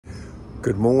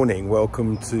Good morning,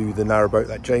 welcome to the narrowboat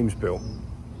that James built.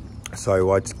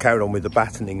 So I carried on with the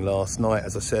batonning last night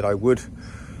as I said I would,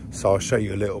 so I'll show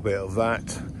you a little bit of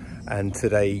that, and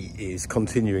today is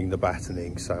continuing the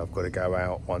batonning, so I've got to go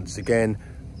out once again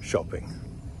shopping.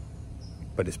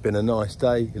 But it's been a nice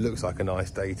day, it looks like a nice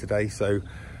day today, so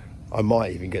I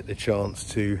might even get the chance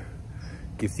to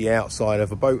give the outside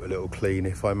of a boat a little clean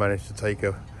if I manage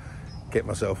to get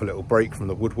myself a little break from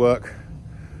the woodwork.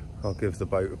 I'll give the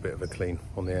boat a bit of a clean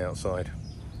on the outside.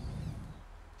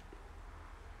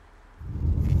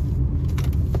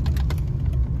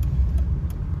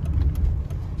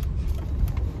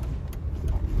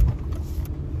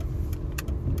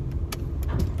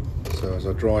 So as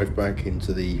I drive back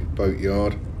into the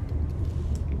boatyard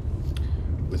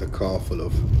with a car full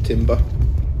of timber,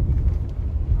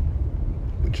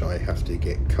 which I have to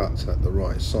get cut at the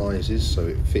right sizes so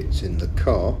it fits in the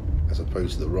car, as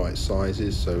opposed to the right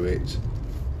sizes so it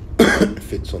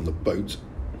fits on the boat.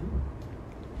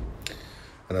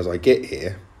 And as I get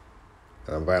here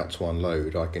and I'm about to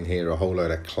unload, I can hear a whole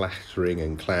load of clattering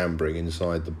and clambering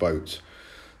inside the boat.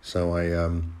 So I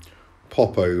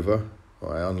pop over,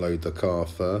 I unload the car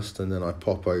first, and then I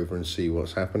pop over and see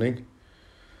what's happening.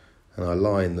 And I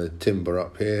line the timber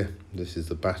up here. This is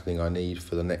the batonning I need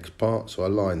for the next part, so I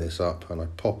line this up and I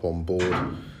pop on board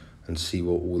and see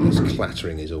what all this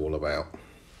clattering is all about.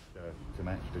 To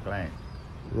match the gland.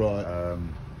 Right.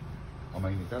 I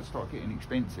mean, it does start getting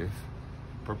expensive.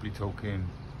 Probably talking,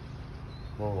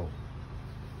 well,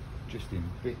 just in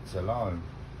bits alone,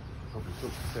 probably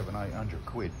took 700-800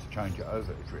 quid to change it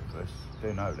over to dripless. You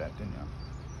do know that, didn't you?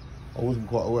 I wasn't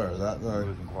quite aware of that, no. I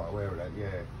wasn't quite aware of that,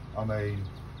 yeah. I mean,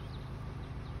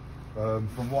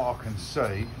 from what I can see,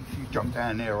 if you jump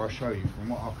down there, I'll show you. From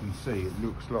what I can see, it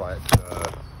looks like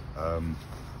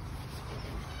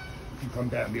if you come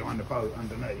down behind the boat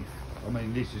underneath, I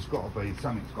mean, this has got to be,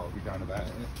 something's got to be done about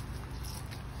it.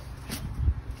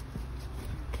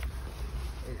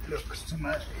 It looks to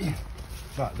me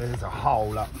like there's a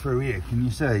hole up through here. Can you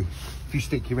see? If you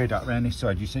stick your head up round this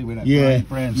side, you see where that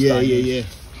brown stone is?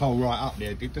 Hole right up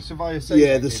there. Did the surveyor see that?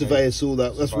 Yeah, the surveyor saw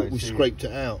that. That's what we scraped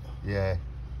it out. Yeah.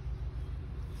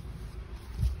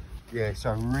 Yeah,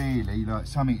 so really, like,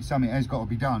 something has got to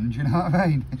be done, do you know what I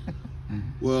mean?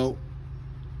 Well,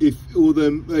 if all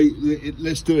them,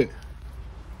 let's do it.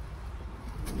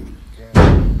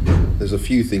 Yeah. There's a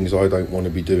few things I don't want to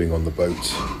be doing on the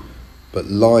boat, but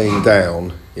lying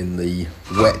down in the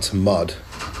wet mud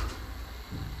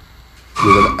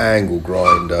with an angle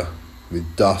grinder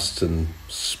with dust and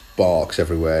sparks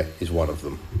everywhere is one of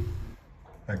them.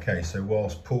 Okay, so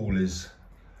whilst Paul is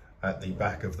at the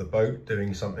back of the boat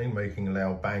doing something, making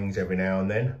loud bangs every now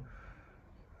and then,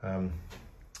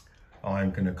 I'm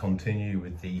going to continue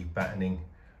with the batonning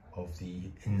of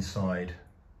the inside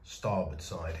starboard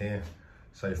side here.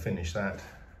 So finish that.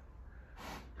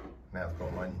 Now I've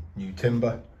got my new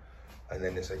timber, and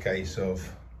then it's a case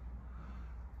of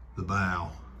the bow.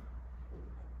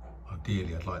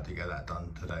 Ideally, I'd like to get that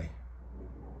done today.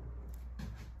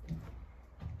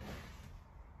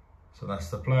 So that's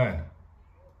the plan.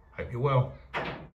 Hope you're well.